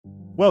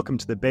Welcome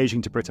to the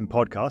Beijing to Britain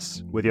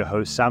podcast with your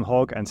hosts Sam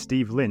Hogg and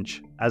Steve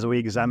Lynch as we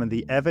examine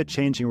the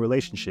ever-changing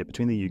relationship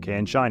between the UK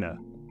and China.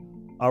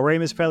 Our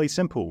aim is fairly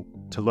simple: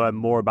 to learn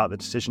more about the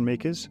decision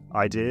makers,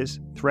 ideas,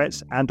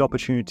 threats and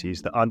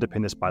opportunities that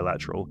underpin this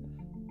bilateral,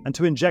 and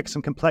to inject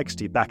some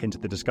complexity back into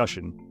the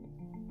discussion.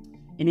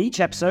 In each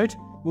episode,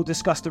 we'll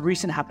discuss the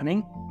recent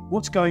happening,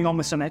 what's going on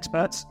with some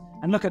experts,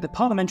 and look at the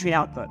parliamentary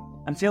output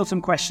and field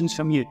some questions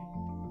from you.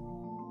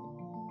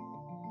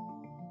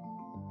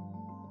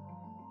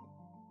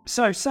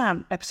 So,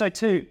 Sam, episode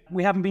 2,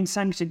 we haven't been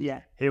sanctioned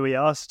yet. Here we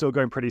are, still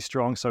going pretty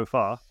strong so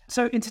far.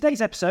 So, in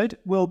today's episode,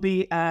 we'll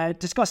be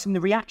discussing the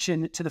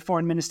reaction to the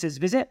foreign minister's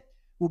visit.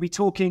 We'll be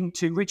talking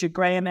to Richard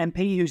Graham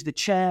MP, who's the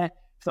chair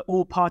for the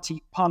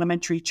all-party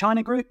parliamentary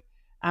China group.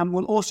 And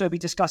we'll also be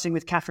discussing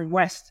with Catherine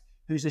West,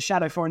 who's the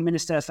shadow foreign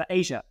minister for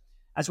Asia,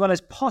 as well as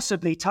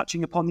possibly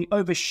touching upon the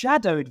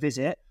overshadowed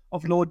visit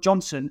of Lord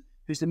Johnson,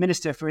 who's the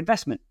Minister for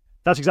Investment.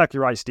 That's exactly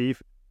right,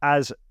 Steve.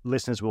 As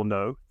listeners will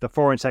know, the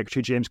Foreign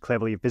Secretary James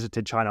Cleverly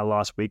visited China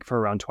last week for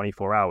around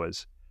 24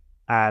 hours,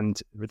 and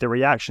the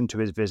reaction to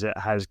his visit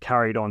has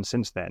carried on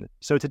since then.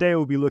 So today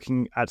we'll be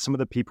looking at some of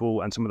the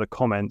people and some of the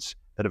comments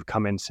that have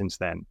come in since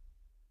then.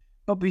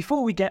 But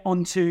before we get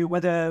on to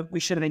whether we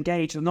should have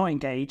engaged or not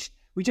engaged,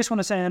 we just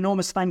want to say an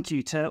enormous thank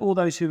you to all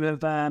those who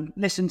have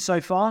listened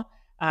so far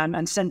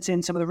and sent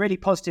in some of the really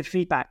positive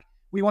feedback.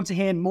 We want to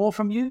hear more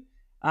from you.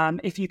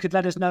 If you could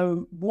let us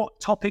know what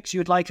topics you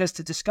would like us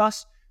to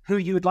discuss, who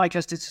you would like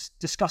us to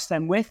discuss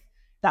them with,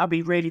 that would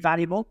be really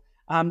valuable.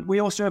 We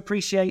also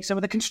appreciate some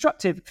of the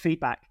constructive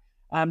feedback.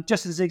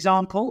 Just as an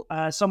example,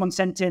 someone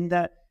sent in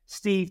that,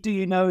 Steve, do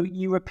you know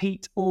you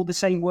repeat all the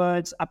same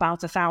words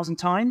about 1,000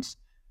 times?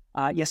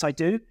 Yes, I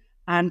do.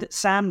 And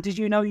Sam, did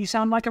you know you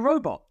sound like a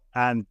robot?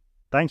 And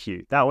thank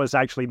you. That was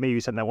actually me who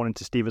sent that one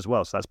into Steve as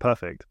well, so that's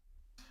perfect.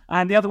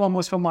 And the other one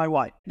was from my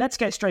wife. Let's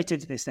get straight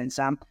into this then,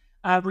 Sam.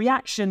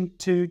 Reaction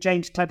to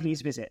James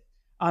Cleverly's visit.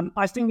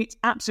 I think it's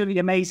absolutely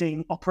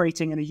amazing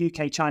operating in the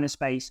UK-China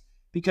space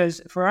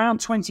because for around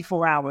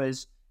 24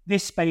 hours,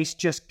 this space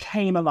just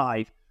came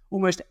alive.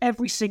 Almost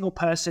every single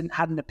person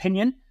had an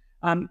opinion.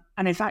 And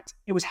in fact,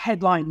 it was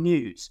headline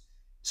news.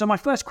 So my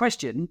first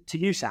question to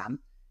you, Sam,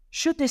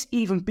 should this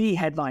even be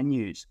headline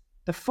news?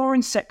 The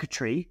Foreign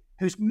Secretary,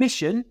 whose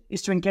mission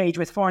is to engage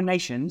with foreign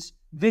nations,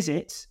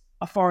 visits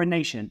a foreign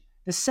nation,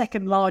 the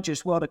second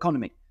largest world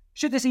economy.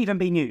 Should this even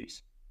be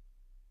news?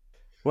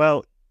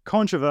 Well,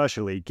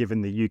 controversially,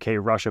 given the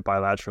UK-Russia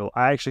bilateral,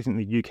 I actually think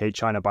the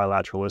UK-China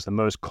bilateral is the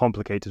most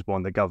complicated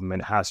one the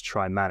government has to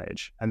try and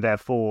manage. And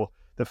therefore,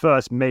 the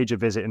first major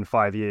visit in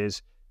 5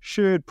 years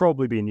should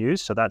probably be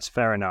news, so that's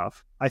fair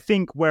enough. I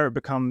think where it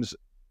becomes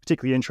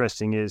particularly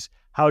interesting is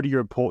how do you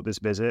report this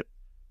visit,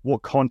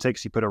 what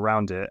context you put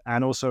around it,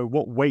 and also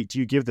what weight do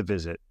you give the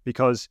visit?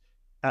 Because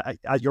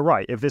you're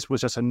right, if this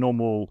was just a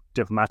normal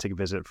diplomatic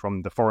visit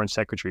from the foreign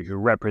secretary who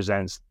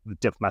represents the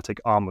diplomatic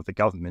arm of the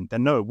government,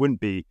 then no, it wouldn't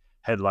be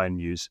headline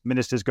news.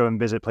 Ministers go and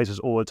visit places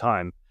all the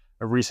time.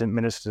 A recent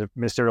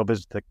ministerial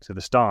visit to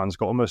the Stans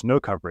got almost no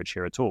coverage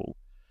here at all.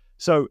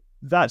 So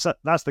that's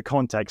the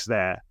context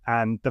there.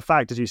 And the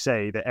fact, as you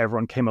say, that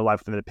everyone came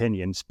alive with an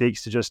opinion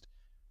speaks to just,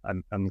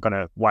 I'm going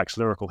to wax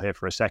lyrical here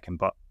for a second,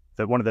 but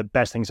that one of the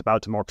best things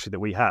about democracy that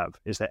we have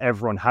is that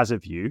everyone has a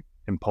view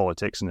in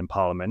politics and in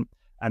parliament,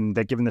 and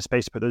they're given the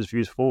space to put those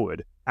views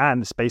forward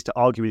and the space to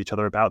argue with each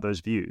other about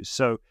those views.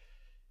 So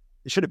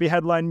should it be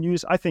headline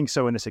news? I think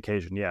so in this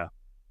occasion, yeah.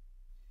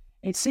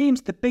 It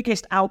seems the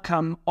biggest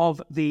outcome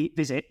of the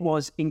visit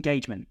was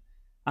engagement.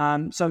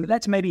 So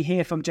let's maybe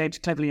hear from James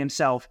Cleverly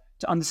himself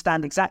to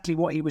understand exactly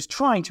what he was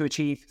trying to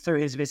achieve through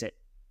his visit.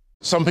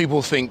 Some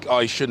people think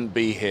I shouldn't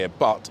be here,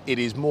 but it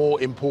is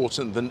more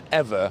important than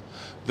ever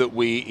that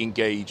we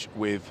engage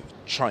with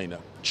China.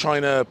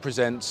 China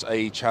presents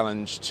a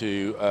challenge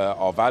to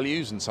our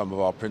values and some of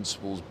our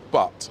principles,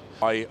 but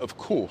I, of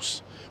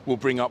course, will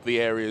bring up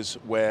the areas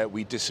where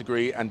we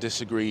disagree and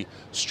disagree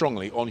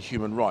strongly on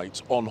human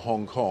rights, on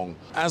Hong Kong.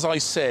 As I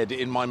said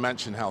in my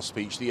Mansion House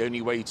speech, the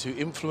only way to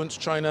influence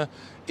China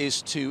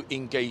is to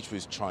engage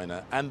with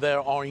China. And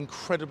there are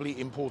incredibly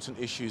important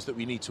issues that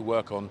we need to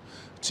work on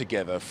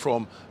together,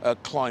 from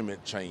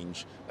climate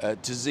change,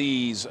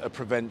 disease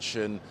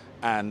prevention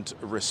and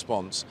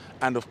response,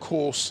 and of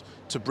course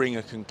to bring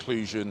a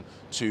conclusion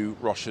to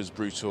Russia's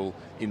brutal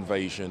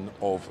invasion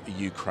of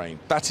Ukraine.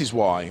 That is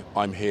why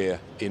I'm here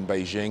in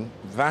Beijing.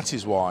 That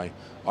is why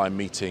I'm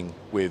meeting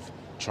with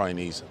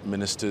Chinese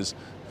ministers.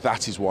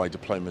 That is why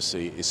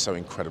diplomacy is so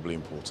incredibly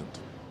important.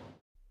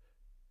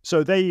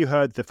 So there you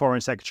heard the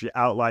Foreign Secretary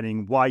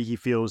outlining why he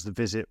feels the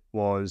visit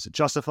was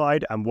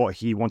justified and what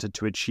he wanted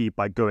to achieve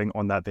by going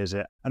on that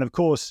visit. And of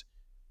course,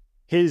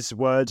 his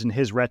words and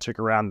his rhetoric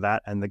around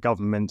that and the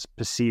government's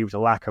perceived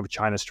lack of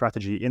China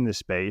strategy in this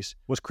space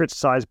was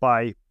criticized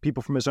by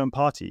people from his own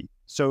party.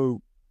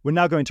 So we're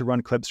now going to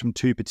run clips from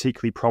two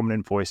particularly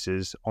prominent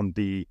voices on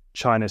the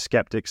China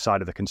skeptic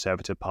side of the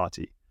Conservative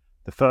Party.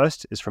 The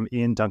first is from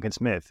Ian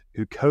Duncan-Smith,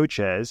 who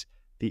co-chairs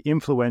the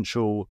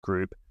influential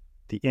group,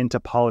 the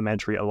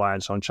Inter-Parliamentary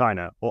Alliance on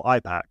China, or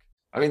IPAC.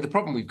 I mean, the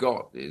problem we've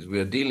got is we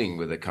are dealing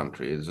with a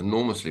country that is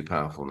enormously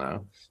powerful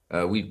now.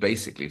 We've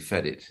basically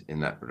fed it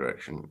in that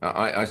direction.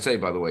 I say,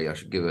 by the way, I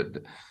should give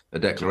a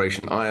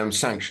declaration. I am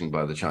sanctioned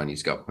by the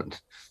Chinese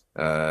government,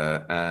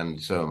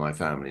 and so are my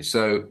family.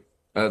 So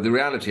the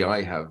reality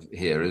I have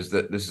here is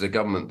that this is a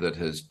government that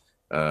has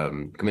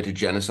committed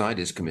genocide,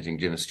 is committing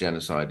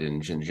genocide in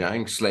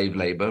Xinjiang, slave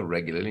labor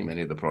regularly.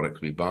 Many of the products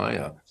we buy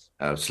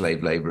are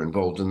slave labor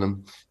involved in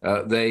them.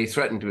 They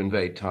threaten to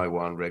invade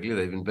Taiwan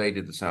regularly. They've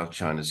invaded the South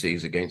China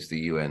Seas against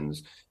the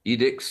UN's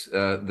edicts.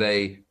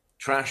 They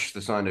trash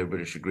the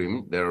Sino-British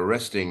Agreement. They're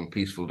arresting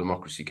peaceful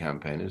democracy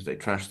campaigners. They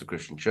trash the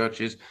Christian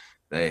churches.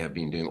 They have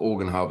been doing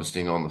organ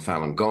harvesting on the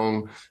Falun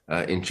Gong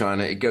in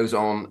China. It goes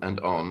on and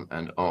on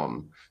and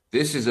on.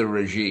 This is a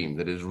regime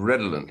that is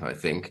redolent, I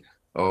think,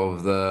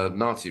 of the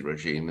Nazi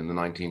regime in the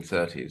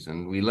 1930s.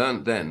 And we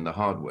learned then the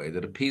hard way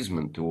that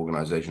appeasement to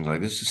organizations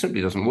like this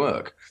simply doesn't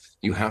work.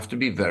 You have to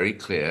be very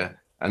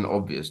clear and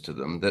obvious to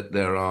them that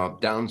there are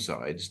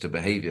downsides to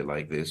behavior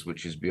like this,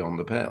 which is beyond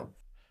the pale.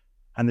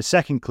 And the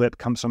second clip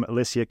comes from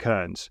Alicia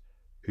Kearns,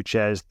 who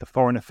chairs the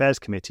Foreign Affairs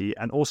Committee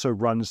and also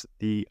runs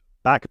the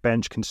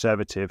backbench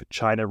conservative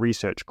China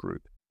Research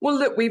Group. Well,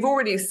 look, we've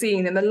already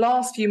seen in the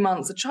last few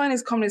months the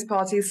Chinese Communist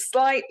Party is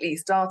slightly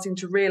starting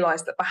to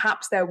realise that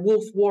perhaps their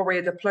wolf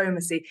warrior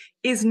diplomacy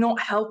is not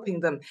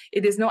helping them.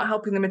 It is not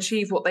helping them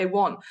achieve what they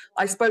want.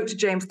 I spoke to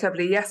James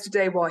Cleverly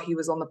yesterday while he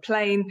was on the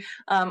plane.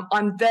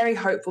 I'm very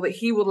hopeful that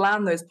he will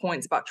land those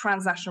points about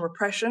transnational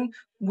repression.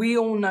 We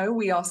all know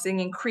we are seeing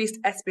increased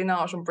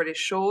espionage on British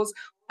shores.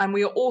 And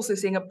we are also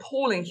seeing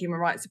appalling human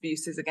rights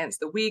abuses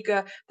against the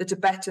Uyghur, the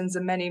Tibetans,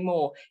 and many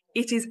more.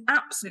 It is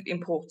absolutely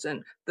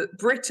important that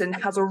Britain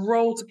has a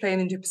role to play in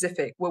the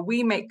Indo-Pacific, where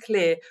we make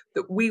clear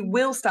that we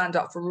will stand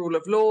up for rule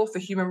of law, for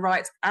human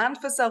rights, and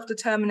for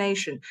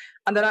self-determination,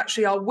 and that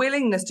actually our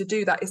willingness to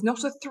do that is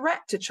not a threat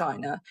to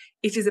China.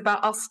 It is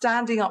about us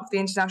standing up for the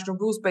international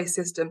rules-based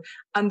system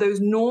and those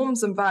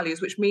norms and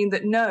values which mean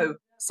that no,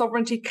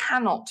 sovereignty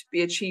cannot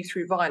be achieved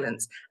through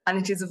violence. And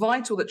it is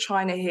vital that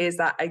China hears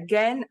that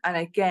again and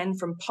again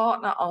from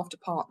partner after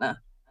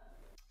partner.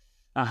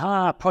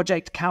 Aha,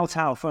 Project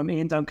Kowtow from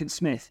Ian Duncan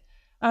Smith.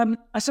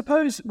 I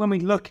suppose when we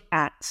look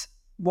at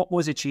what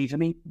was achieved,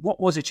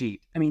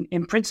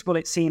 in principle,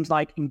 it seems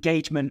like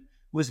engagement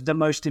was the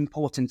most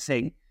important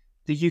thing.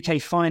 The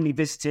UK finally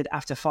visited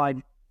after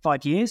five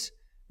years.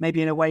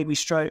 Maybe in a way we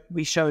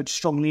showed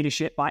strong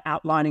leadership by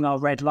outlining our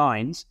red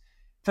lines.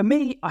 For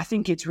me, I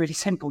think it's really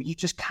simple. You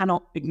just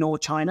cannot ignore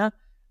China.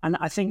 And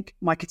I think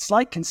my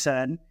slight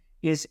concern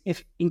is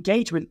if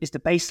engagement is the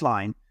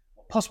baseline,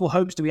 what possible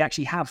hopes do we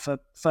actually have for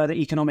further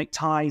economic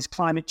ties,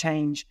 climate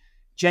change,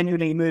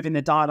 genuinely moving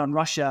the dial on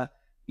Russia,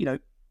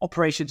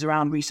 operations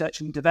around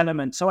research and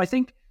development? So I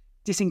think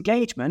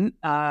disengagement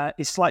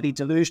is slightly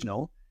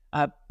delusional,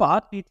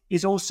 but it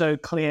is also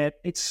clear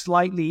it's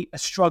slightly a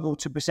struggle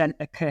to present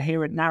a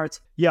coherent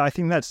narrative. Yeah, I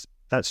think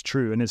that's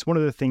true. And it's one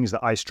of the things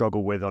that I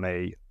struggle with on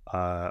a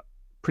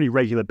pretty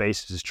regular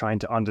basis, is trying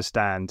to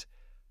understand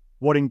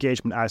what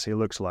engagement actually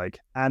looks like.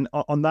 And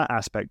on that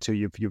aspect too,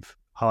 you've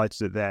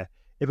highlighted it there.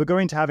 If we're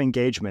going to have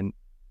engagement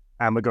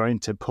and we're going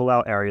to pull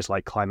out areas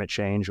like climate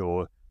change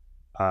or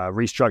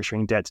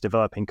restructuring debt to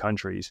developing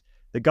countries,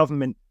 the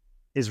government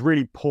is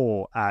really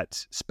poor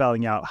at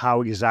spelling out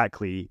how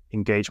exactly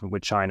engagement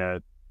with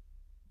China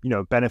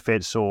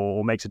benefits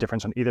or makes a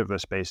difference on either of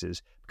those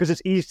spaces. Because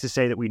it's easy to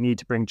say that we need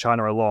to bring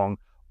China along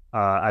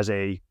as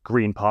a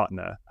green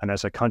partner and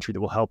as a country that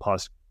will help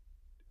us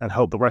and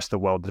help the rest of the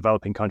world,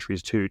 developing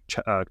countries, to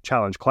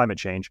challenge climate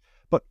change.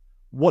 But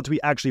what do we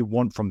actually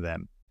want from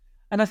them?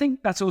 And I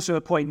think that's also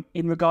a point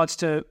in regards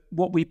to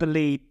what we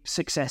believe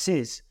success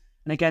is.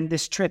 And again,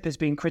 this trip has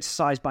been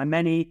criticized by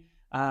many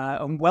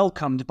and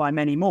welcomed by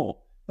many more.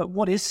 But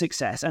what is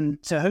success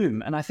and to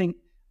whom? And I think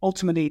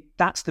ultimately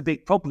that's the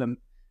big problem,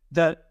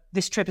 that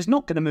this trip is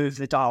not going to move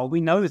the dial. We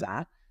know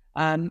that.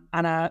 And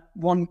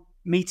one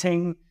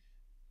meeting,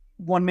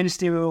 one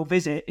ministerial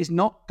visit is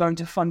not going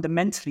to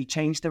fundamentally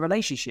change the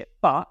relationship,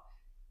 but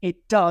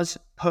it does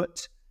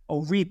put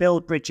or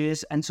rebuild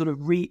bridges and sort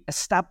of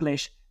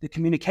re-establish the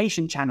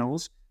communication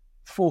channels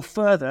for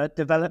further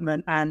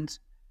development and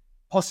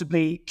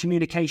possibly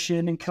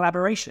communication and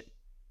collaboration.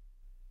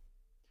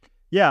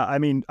 Yeah,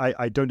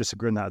 I don't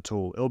disagree on that at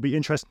all. It'll be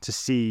interesting to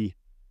see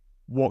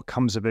what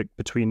comes of it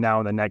between now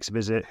and the next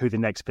visit, who the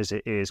next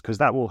visit is, because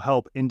that will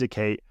help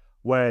indicate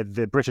where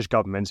the British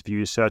government's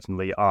views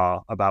certainly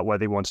are about where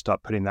they want to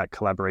start putting that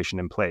collaboration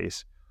in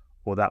place,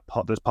 or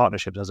those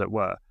partnerships, as it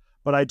were.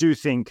 But I do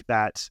think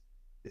that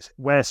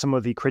where some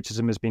of the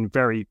criticism has been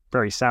very,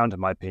 very sound, in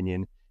my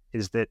opinion,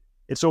 is that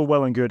it's all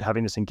well and good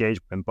having this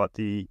engagement, but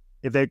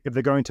if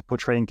they're going to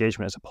portray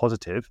engagement as a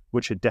positive,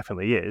 which it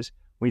definitely is,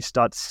 we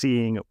start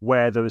seeing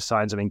where those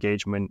signs of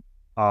engagement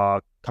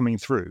are coming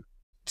through.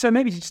 So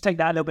maybe to just take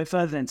that a little bit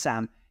further then,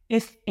 Sam,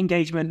 if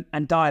engagement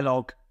and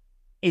dialogue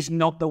is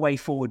not the way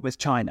forward with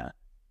China,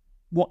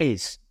 what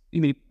is?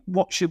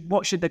 What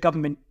should the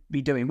government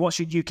be doing? What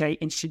should UK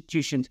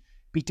institutions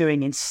be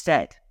doing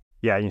instead?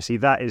 Yeah, you see,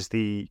 that is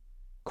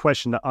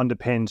question that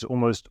underpins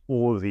almost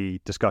all of the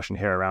discussion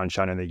here around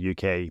China and the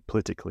UK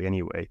politically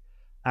anyway.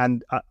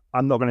 And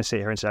I'm not going to sit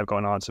here and say I've got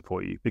an answer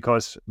for you,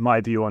 because my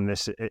view on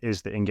this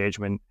is that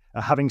engagement,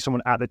 having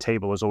someone at the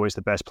table is always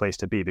the best place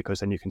to be,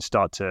 because then you can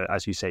start to,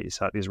 as you say,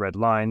 set these red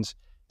lines,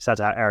 set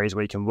out areas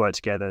where you can work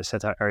together,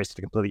 set out areas that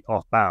are completely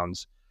off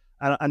bounds.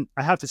 And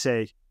I have to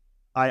say,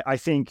 I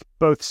think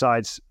both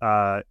sides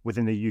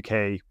within the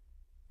UK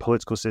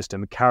political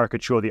system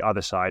caricature the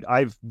other side.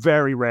 I've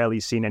very rarely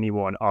seen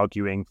anyone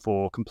arguing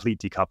for complete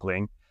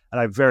decoupling, and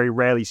I've very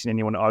rarely seen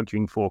anyone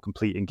arguing for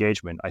complete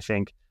engagement. I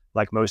think,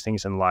 like most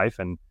things in life,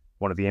 and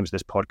one of the aims of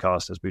this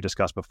podcast, as we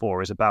discussed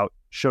before, is about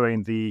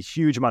showing the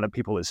huge amount of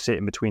people that sit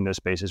in between those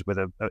spaces with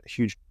a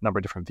huge number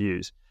of different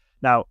views.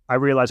 Now, I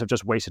realize I've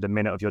just wasted a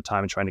minute of your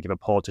time trying to give a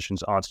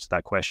politician's answer to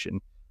that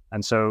question.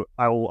 And so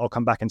I'll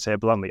come back and say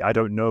it bluntly. I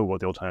don't know what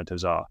the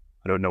alternatives are.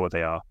 I don't know what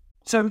they are.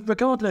 So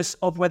regardless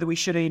of whether we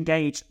should have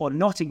engaged or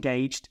not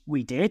engaged,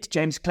 we did.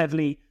 James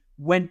Cleverly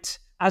went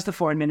as the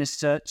foreign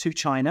minister to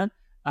China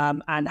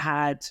and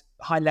had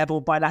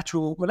high-level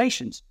bilateral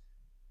relations.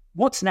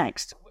 What's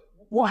next?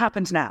 What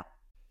happens now?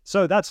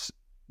 So that's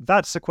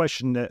a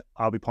question that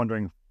I'll be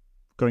pondering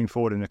going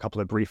forward in a couple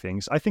of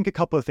briefings. I think a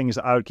couple of things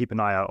that I would keep an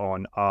eye out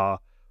on are,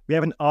 we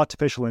have an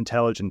artificial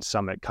intelligence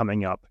summit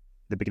coming up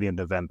at the beginning of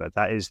November.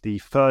 That is the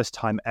first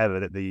time ever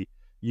that the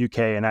UK,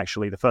 and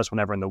actually the first one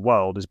ever in the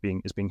world, is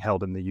being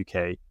held in the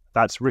UK.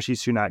 That's Rishi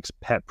Sunak's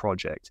pet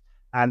project.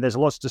 And there's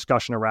lots of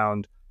discussion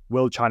around,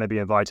 will China be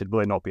invited? Will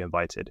it not be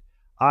invited?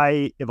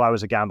 If I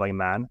was a gambling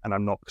man, and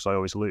I'm not because I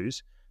always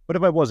lose, but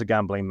if I was a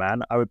gambling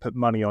man, I would put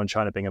money on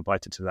China being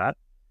invited to that.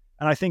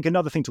 And I think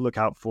another thing to look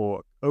out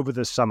for, over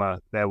the summer,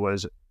 there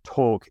was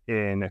talk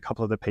in a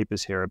couple of the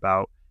papers here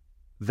about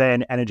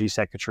then Energy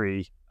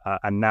Secretary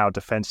and now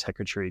Defense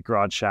Secretary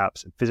Grant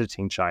Shapps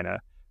visiting China.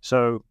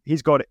 So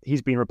he's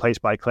been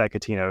replaced by Claire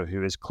Coutinho,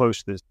 who is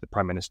close to the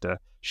Prime Minister.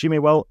 She may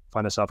well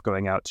find herself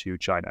going out to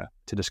China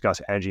to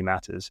discuss energy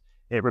matters.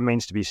 It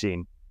remains to be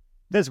seen.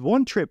 There's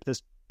one trip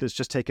that's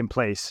just taken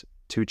place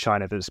to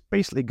China that's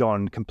basically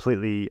gone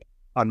completely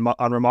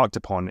unremarked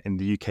upon in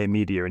the UK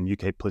media and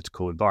UK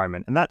political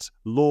environment, and that's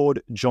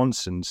Lord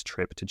Johnson's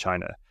trip to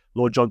China.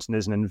 Lord Johnson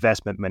is an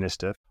investment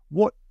minister.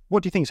 What do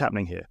you think is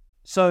happening here?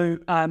 So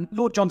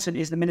Lord Johnson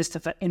is the Minister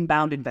for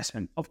Inbound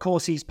Investment. Of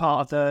course, he's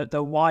part of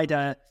the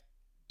wider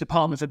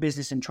Department for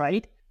Business and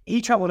Trade. He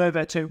travelled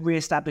over to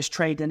re-establish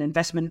trade and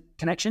investment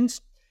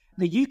connections.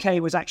 The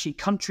UK was actually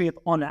country of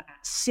honour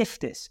at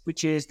CIFTIS,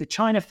 which is the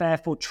China Fair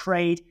for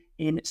Trade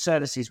in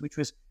Services, which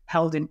was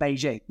held in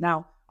Beijing.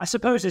 Now, I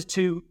suppose there's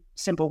two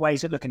simple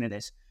ways of looking at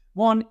this.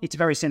 One, it's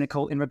very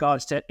cynical in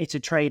regards to it's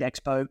a trade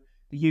expo.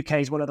 The UK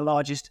is one of the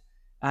largest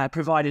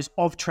providers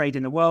of trade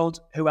in the world.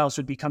 Who else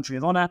would be country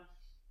of honour?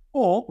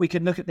 Or we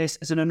could look at this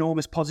as an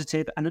enormous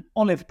positive and an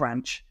olive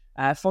branch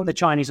from the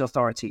Chinese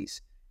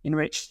authorities, in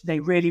which they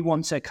really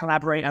want to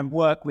collaborate and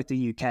work with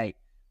the UK.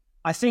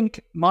 I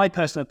think my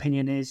personal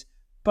opinion is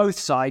both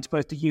sides,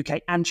 both the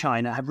UK and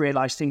China, have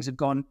realised things have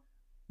gone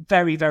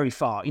very, very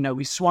far. You know,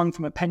 we swung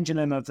from a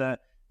pendulum of the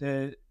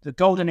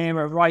golden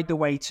era right the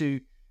way to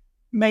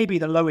maybe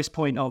the lowest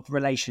point of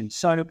relations.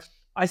 So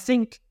I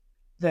think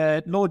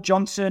the Lord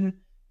Johnson,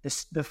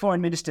 the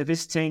foreign minister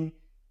visiting,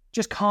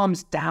 just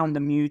calms down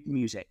the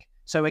music.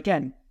 So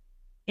again,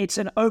 it's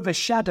an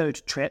overshadowed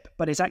trip,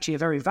 but it's actually a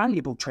very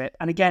valuable trip.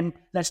 And again,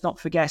 let's not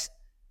forget,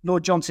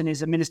 Lord Johnson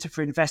is a Minister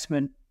for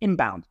Investment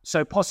inbound,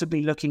 so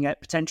possibly looking at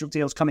potential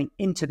deals coming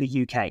into the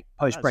UK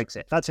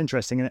post-Brexit. That's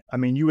interesting. I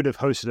mean, you would have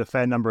hosted a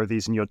fair number of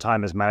these in your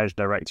time as Managing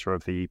Director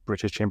of the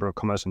British Chamber of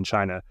Commerce in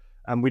China.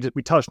 And we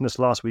touched on this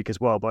last week as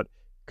well, but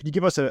could you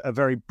give us a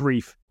very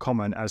brief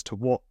comment as to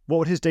what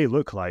would his day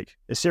look like?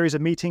 A series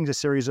of meetings, a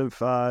series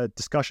of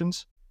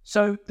discussions?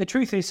 So the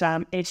truth is,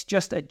 Sam, it's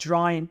just a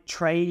giant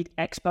trade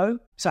expo.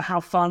 So how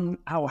fun,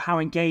 how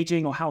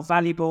engaging, or how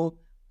valuable,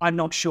 I'm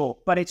not sure.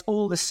 But it's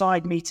all the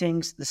side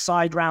meetings, the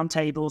side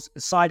roundtables,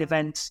 the side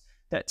events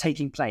that are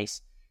taking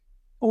place.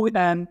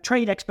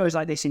 Trade expos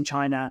like this in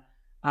China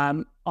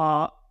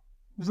are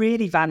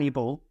really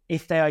valuable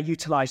if they are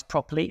utilized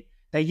properly.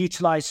 They're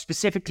utilized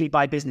specifically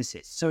by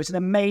businesses. So it's an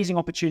amazing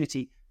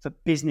opportunity for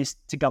business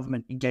to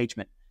government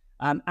engagement.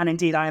 And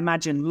indeed, I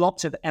imagine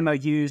lots of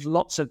MOUs,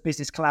 lots of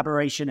business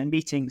collaboration and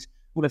meetings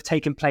will have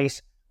taken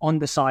place on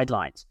the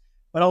sidelines.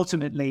 But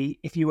ultimately,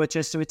 if you were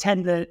just to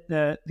attend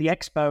the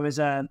expo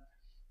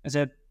as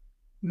a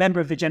member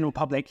of the general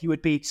public, you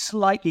would be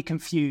slightly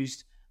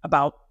confused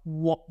about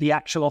what the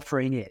actual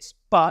offering is.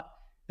 But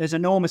there's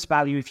enormous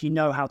value if you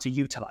know how to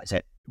utilize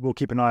it. We'll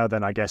keep an eye out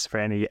then, I guess, for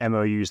any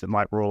MOUs that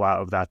might roll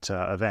out of that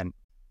event.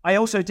 I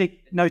also did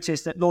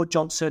notice that Lord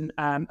Johnson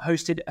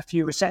hosted a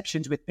few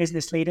receptions with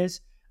business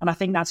leaders. And I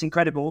think that's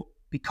incredible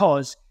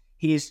because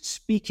he is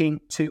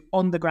speaking to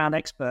on-the-ground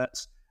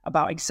experts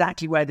about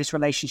exactly where this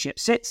relationship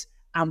sits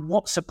and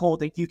what support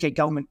the UK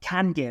government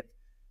can give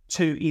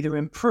to either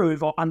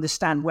improve or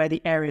understand where the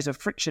areas of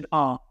friction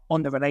are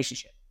on the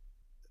relationship.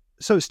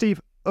 So, Steve,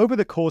 over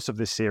the course of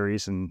this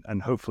series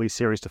and hopefully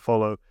series to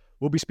follow,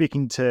 we'll be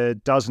speaking to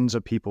dozens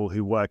of people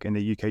who work in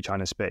the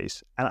UK-China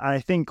space. And I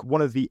think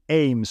one of the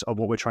aims of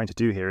what we're trying to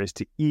do here is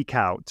to eke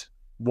out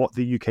what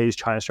the UK's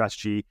China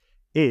strategy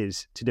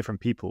is to different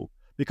people.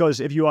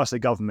 Because if you ask the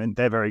government,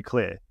 they're very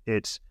clear.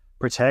 It's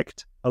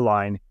protect,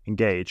 align,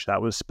 engage.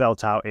 That was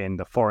spelt out in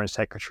the Foreign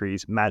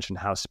Secretary's Mansion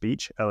House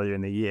speech earlier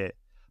in the year.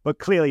 But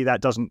clearly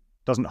that doesn't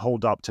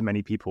hold up to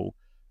many people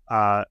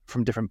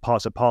from different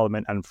parts of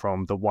Parliament and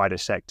from the wider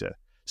sector.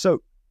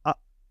 So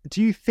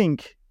do you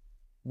think,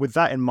 with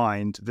that in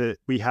mind, that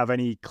we have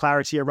any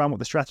clarity around what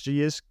the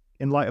strategy is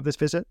in light of this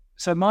visit?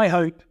 So my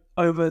hope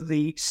over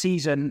the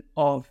season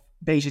of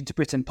Beijing to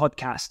Britain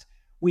podcast,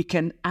 we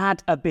can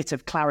add a bit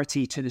of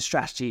clarity to the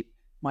strategy.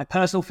 My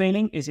personal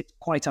feeling is it's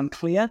quite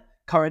unclear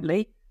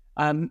currently.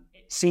 It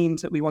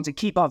seems that we want to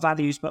keep our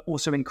values, but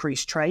also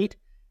increase trade.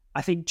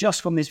 I think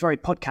just from this very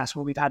podcast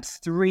where we've had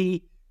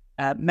three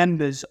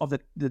members of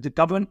the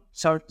government,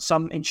 so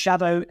some in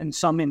shadow and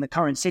some in the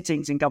current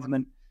sittings in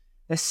government,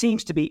 there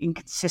seems to be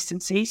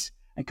inconsistencies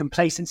and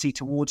complacency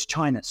towards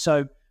China.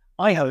 So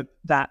I hope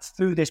that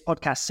through this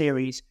podcast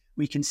series,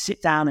 we can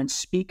sit down and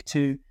speak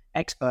to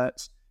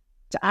experts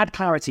to add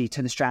clarity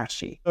to the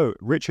strategy. Oh,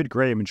 Richard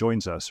Graham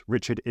joins us.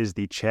 Richard is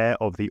the chair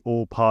of the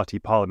All-Party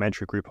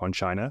Parliamentary Group on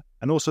China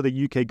and also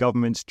the UK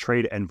government's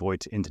trade envoy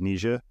to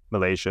Indonesia,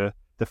 Malaysia,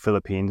 the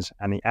Philippines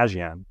and the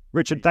ASEAN.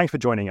 Richard, thanks for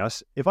joining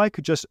us. If I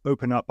could just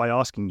open up by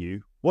asking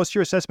you, what's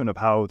your assessment of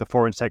how the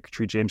Foreign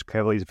Secretary James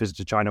Cleverly's visit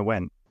to China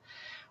went?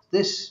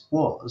 This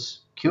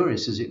was,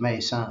 curious as it may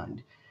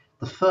sound,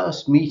 the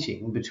first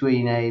meeting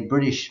between a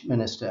British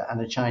minister and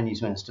a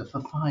Chinese minister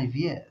for 5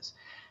 years.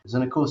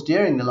 And of course,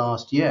 during the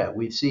last year,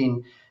 we've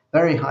seen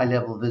very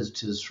high-level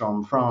visitors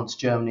from France,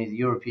 Germany, the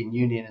European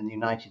Union and the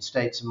United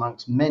States,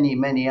 amongst many,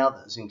 many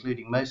others,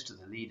 including most of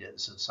the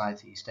leaders of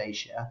Southeast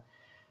Asia,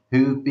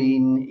 who've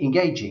been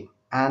engaging.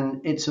 And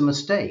it's a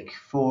mistake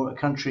for a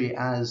country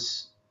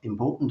as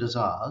important as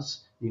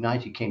ours, the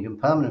United Kingdom,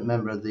 permanent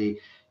member of the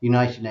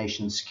United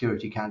Nations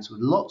Security Council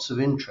with lots of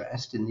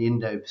interest in the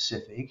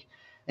Indo-Pacific.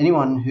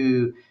 Anyone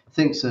who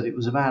thinks that it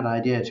was a bad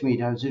idea to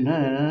meet, I would say,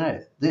 no.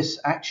 This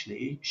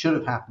actually should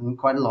have happened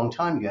quite a long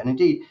time ago. And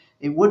indeed,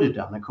 it would have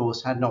done, of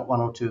course, had not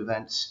one or two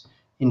events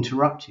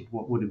interrupted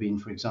what would have been,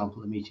 for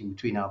example, a meeting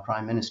between our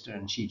Prime Minister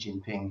and Xi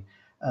Jinping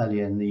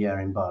earlier in the year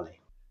in Bali.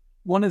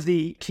 One of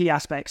the key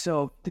aspects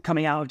of the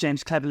coming out of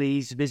James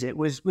Cleverly's visit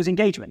was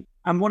engagement.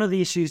 And one of the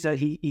issues that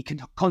he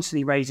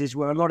constantly raises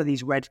were a lot of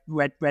these red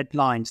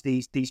lines,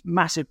 these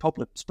massive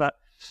problems. But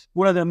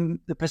one of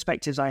them, the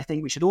perspectives I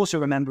think we should also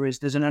remember is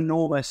there's an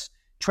enormous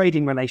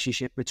trading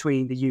relationship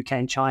between the UK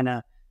and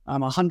China,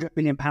 £100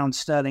 billion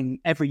sterling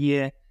every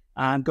year,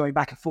 going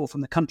back and forth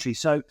from the country.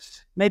 So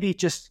maybe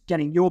just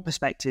getting your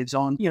perspectives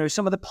on,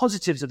 some of the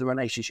positives of the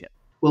relationship.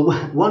 Well,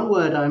 one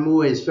word I'm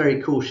always very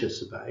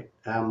cautious about,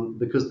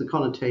 because the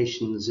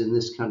connotations in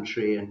this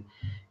country and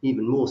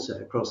even more so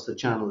across the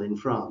channel in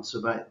France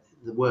about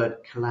the word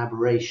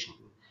collaboration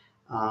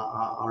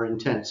are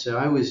intense. So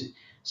I always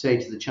say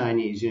to the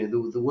Chinese,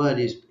 the word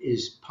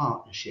is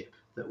partnership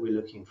that we're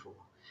looking for,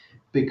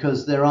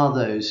 because there are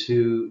those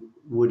who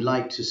would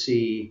like to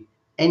see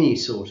any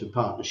sort of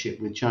partnership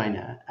with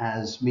China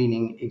as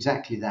meaning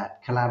exactly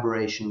that,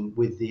 collaboration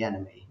with the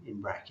enemy, in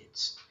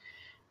brackets.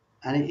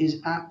 And it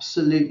is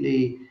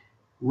absolutely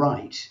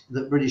right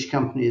that British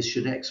companies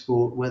should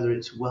export, whether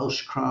it's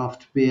Welsh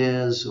craft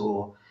beers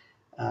or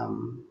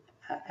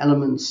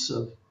elements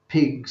of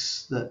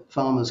pigs that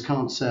farmers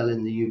can't sell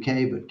in the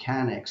UK but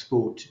can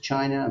export to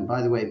China. And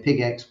by the way,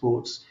 pig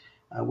exports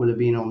will have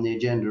been on the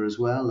agenda as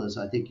well, as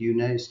I think you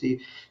know,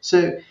 Steve.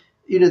 So,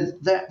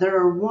 there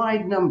are a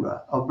wide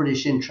number of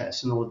British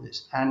interests in all of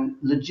this, and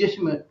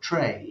legitimate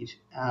trade,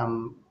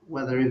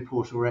 whether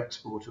import or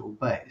export or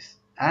both,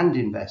 and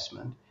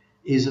investment,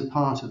 is a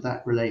part of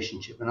that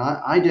relationship. And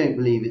I don't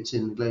believe it's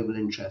in the global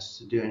interest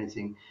to do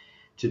anything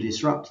to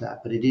disrupt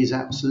that, but it is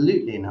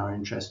absolutely in our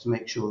interest to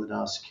make sure that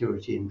our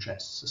security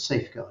interests are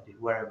safeguarded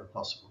wherever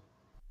possible.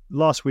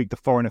 Last week, the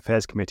Foreign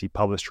Affairs Committee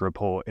published a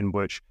report in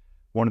which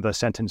one of the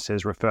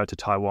sentences referred to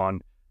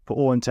Taiwan for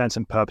all intents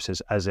and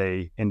purposes as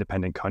a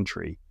independent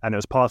country. And it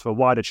was part of a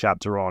wider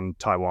chapter on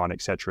Taiwan,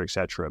 etc.,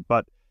 etc.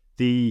 But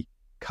the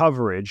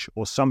coverage,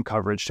 or some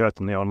coverage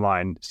certainly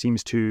online,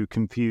 seems to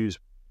confuse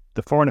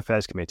the Foreign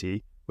Affairs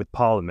Committee with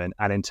Parliament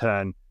and in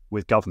turn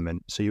with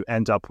government. So you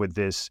end up with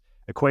this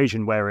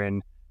equation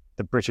wherein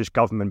the British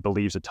government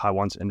believes that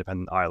Taiwan's an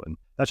independent island.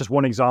 That's just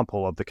one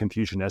example of the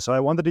confusion there. So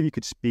I wondered if you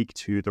could speak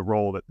to the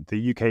role that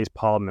the UK's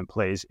Parliament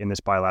plays in this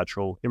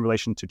bilateral in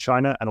relation to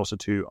China and also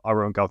to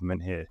our own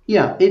government here.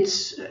 Yeah,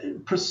 it's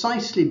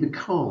precisely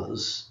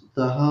because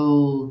the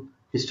whole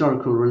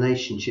historical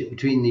relationship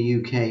between the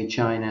UK,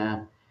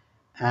 China,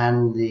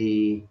 and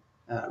the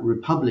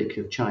Republic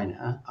of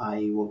China,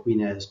 i.e. what we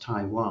know as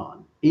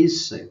Taiwan,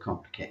 is so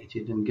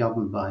complicated and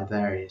governed by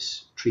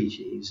various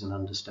treaties and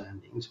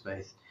understandings,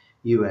 both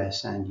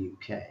US and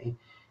UK.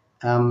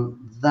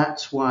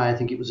 That's why I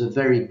think it was a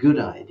very good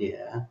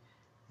idea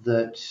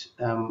that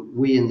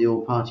we in the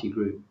All-Party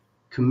Group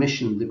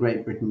commissioned the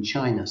Great Britain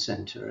China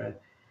Centre,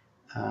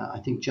 I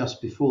think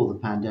just before the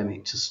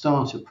pandemic, to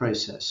start a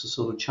process of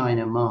sort of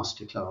China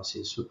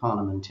masterclasses for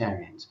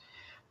parliamentarians.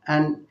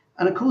 And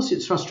of course,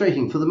 it's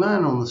frustrating for the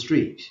man on the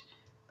street.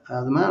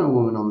 The man or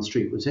woman on the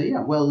street would say,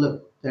 yeah, well,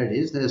 look, there it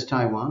is. There's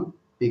Taiwan,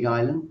 big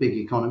island, big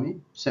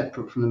economy,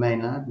 separate from the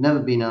mainland, never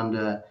been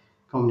under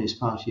Communist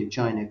Party of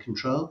China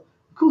control.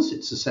 Of course,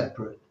 it's a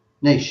separate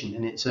nation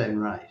in its own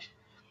right.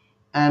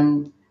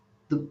 And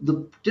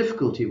the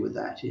difficulty with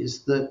that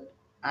is that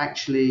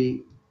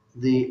actually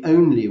the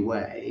only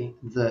way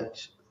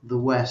that the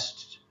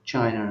West,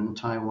 China and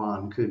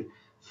Taiwan could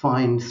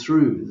find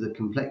through the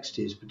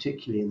complexities,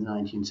 particularly in the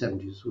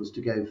 1970s, was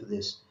to go for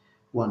this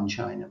one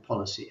China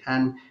policy.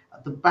 And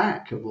at the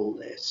back of all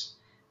this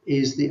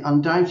is the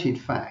undoubted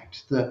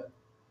fact that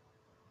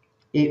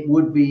it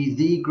would be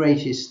the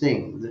greatest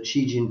thing that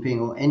Xi Jinping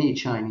or any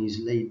Chinese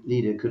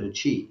leader could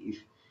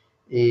achieve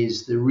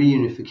is the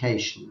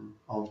reunification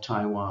of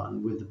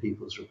Taiwan with the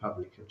People's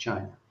Republic of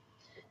China.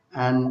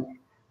 And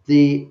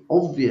the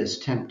obvious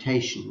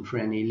temptation for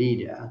any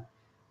leader,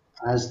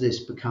 as this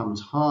becomes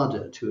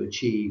harder to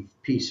achieve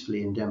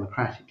peacefully and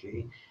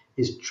democratically,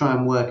 is to try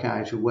and work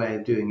out a way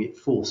of doing it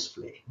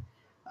forcefully.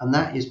 And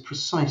that is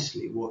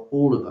precisely what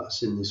all of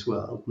us in this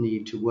world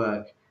need to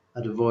work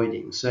at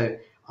avoiding. So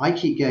I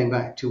keep going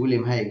back to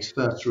William Hague's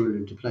first rule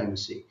of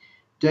diplomacy.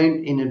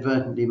 Don't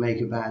inadvertently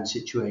make a bad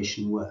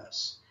situation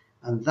worse.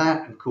 And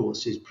that, of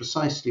course, is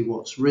precisely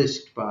what's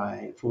risked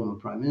by former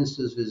prime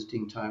ministers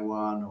visiting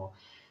Taiwan or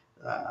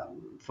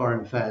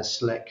Foreign Affairs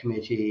Select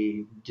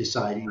Committee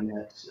deciding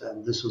that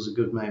this was a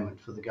good moment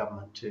for the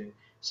government to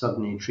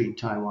suddenly treat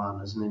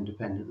Taiwan as an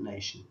independent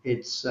nation.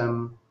 It's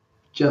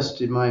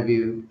just, in my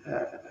view,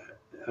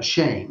 a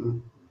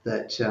shame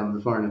that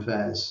the Foreign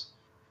Affairs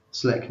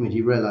Select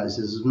Committee realised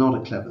this is not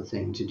a clever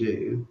thing to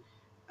do,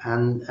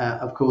 and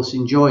of course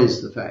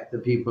enjoys the fact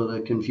that people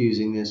are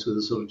confusing this with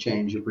a sort of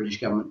change of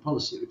British government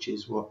policy, which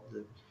is what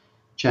the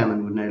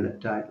chairman would no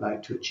doubt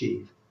like to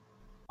achieve.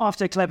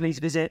 After Cleverly's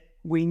visit,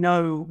 we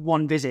know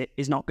one visit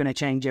is not going to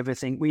change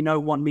everything. We know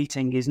one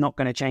meeting is not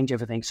going to change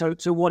everything. So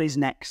what is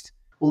next?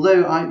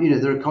 Although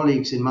there are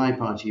colleagues in my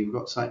party who've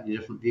got slightly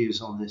different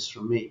views on this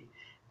from me,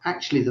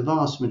 actually the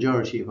vast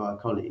majority of our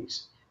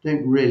colleagues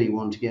don't really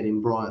want to get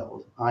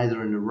embroiled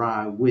either in a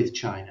row with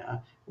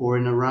China or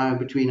in a row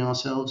between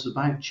ourselves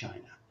about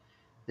China.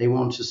 They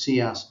want to see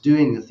us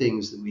doing the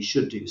things that we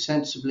should do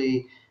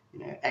sensibly,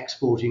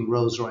 exporting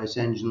Rolls-Royce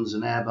engines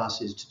and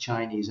Airbuses to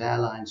Chinese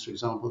airlines, for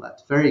example.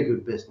 That's very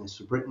good business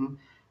for Britain,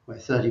 where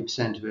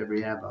 30% of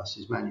every Airbus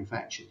is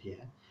manufactured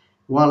here,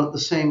 while at the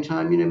same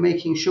time,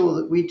 making sure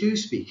that we do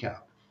speak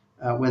up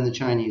when the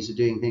Chinese are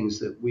doing things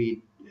that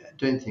we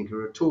don't think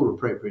are at all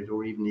appropriate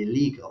or even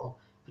illegal,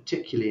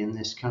 particularly in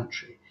this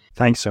country.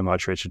 Thanks so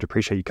much, Richard.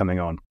 Appreciate you coming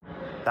on.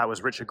 That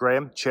was Richard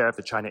Graham, chair of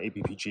the China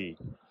APPG.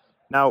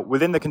 Now,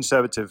 within the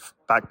Conservative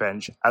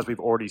backbench, as we've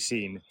already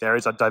seen, there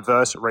is a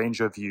diverse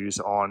range of views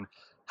on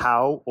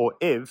how or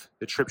if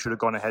the trip should have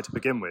gone ahead to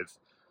begin with.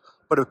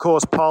 But of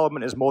course,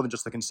 Parliament is more than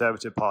just the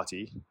Conservative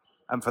Party.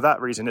 And for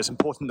that reason, it's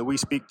important that we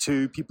speak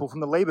to people from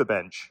the Labour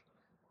bench.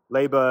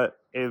 Labour,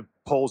 if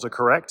polls are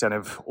correct and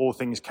if all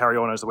things carry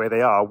on as the way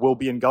they are, will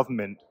be in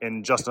government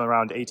in just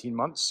around 18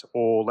 months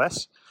or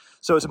less.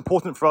 So it's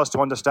important for us to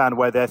understand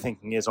where their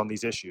thinking is on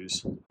these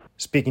issues.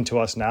 Speaking to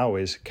us now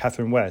is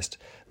Catherine West,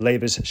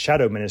 Labour's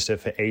Shadow Minister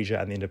for Asia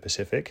and the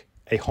Indo-Pacific,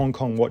 a Hong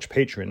Kong Watch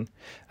patron,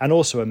 and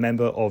also a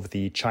member of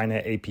the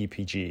China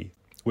APPG,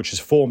 which is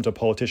formed of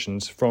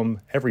politicians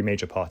from every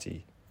major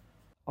party.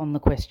 On the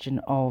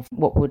question of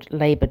what would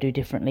Labour do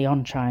differently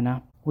on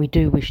China, we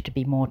do wish to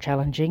be more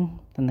challenging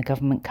than the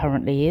government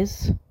currently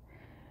is.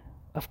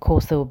 Of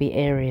course, there will be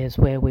areas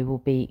where we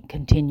will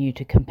continue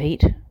to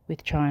compete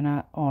with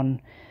China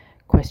on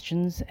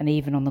questions, and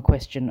even on the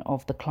question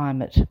of the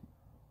climate,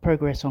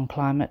 progress on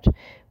climate,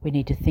 we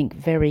need to think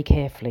very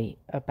carefully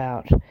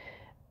about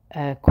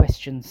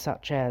questions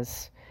such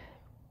as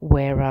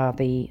where are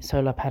the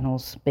solar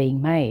panels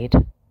being made?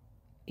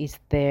 Is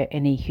there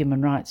any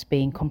human rights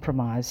being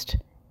compromised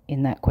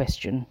in that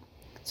question?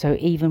 So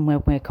even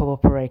when we're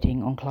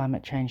cooperating on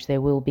climate change, there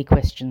will be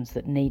questions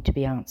that need to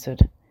be answered,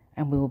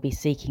 and we will be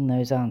seeking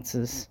those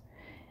answers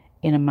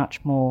in a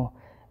much more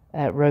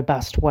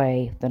robust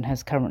way than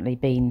has currently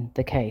been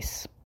the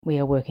case. We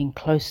are working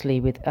closely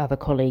with other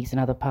colleagues in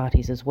other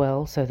parties as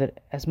well, so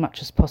that as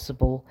much as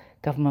possible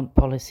government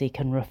policy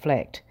can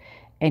reflect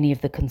any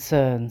of the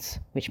concerns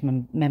which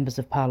members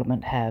of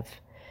Parliament have,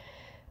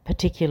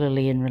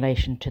 particularly in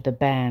relation to the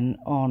ban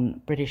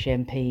on British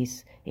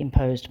MPs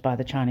imposed by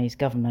the Chinese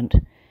government.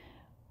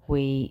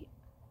 We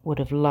would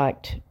have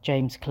liked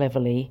James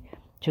Cleverly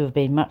to have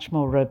been much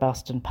more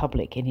robust and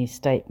public in his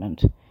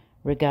statement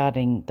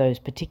regarding those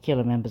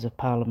particular members of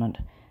Parliament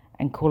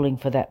and calling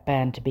for that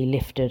ban to be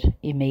lifted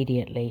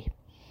immediately,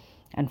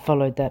 and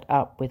followed that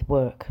up with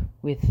work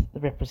with the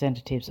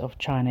representatives of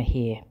China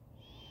here.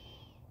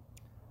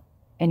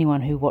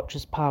 Anyone who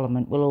watches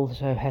Parliament will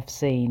also have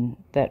seen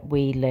that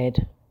we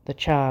led the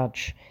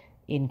charge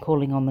in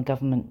calling on the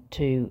government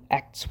to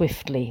act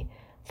swiftly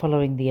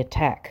following the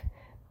attack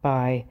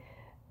by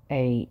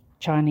a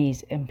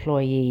Chinese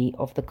employee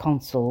of the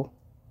consul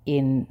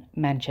in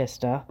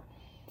Manchester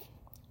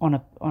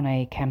on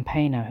a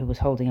campaigner who was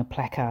holding a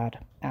placard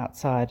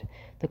outside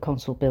the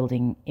consul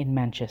building in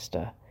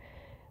Manchester.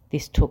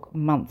 This took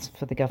months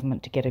for the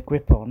government to get a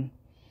grip on,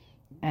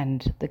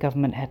 and the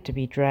government had to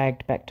be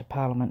dragged back to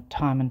Parliament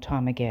time and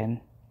time again.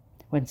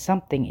 When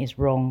something is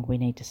wrong, we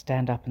need to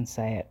stand up and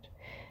say it.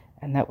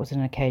 And that was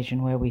an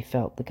occasion where we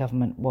felt the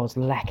government was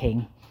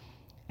lacking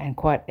and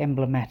quite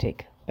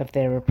emblematic of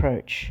their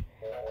approach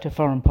to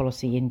foreign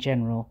policy in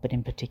general, but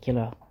in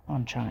particular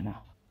on China.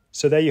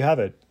 So there you have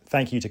it.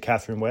 Thank you to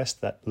Catherine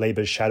West, that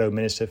Labour's Shadow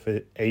Minister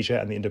for Asia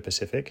and the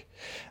Indo-Pacific.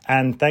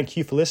 And thank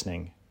you for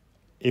listening.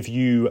 If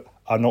you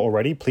are not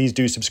already, please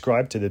do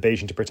subscribe to the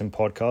Beijing to Britain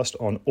podcast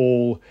on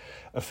all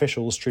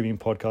official streaming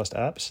podcast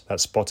apps.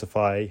 That's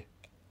Spotify,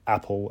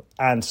 Apple,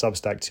 and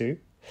Substack too.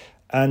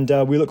 And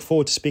we look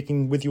forward to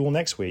speaking with you all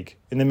next week.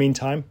 In the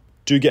meantime,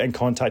 do get in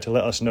contact to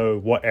let us know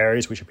what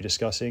areas we should be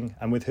discussing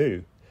and with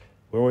who.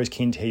 We're always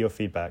keen to hear your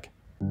feedback.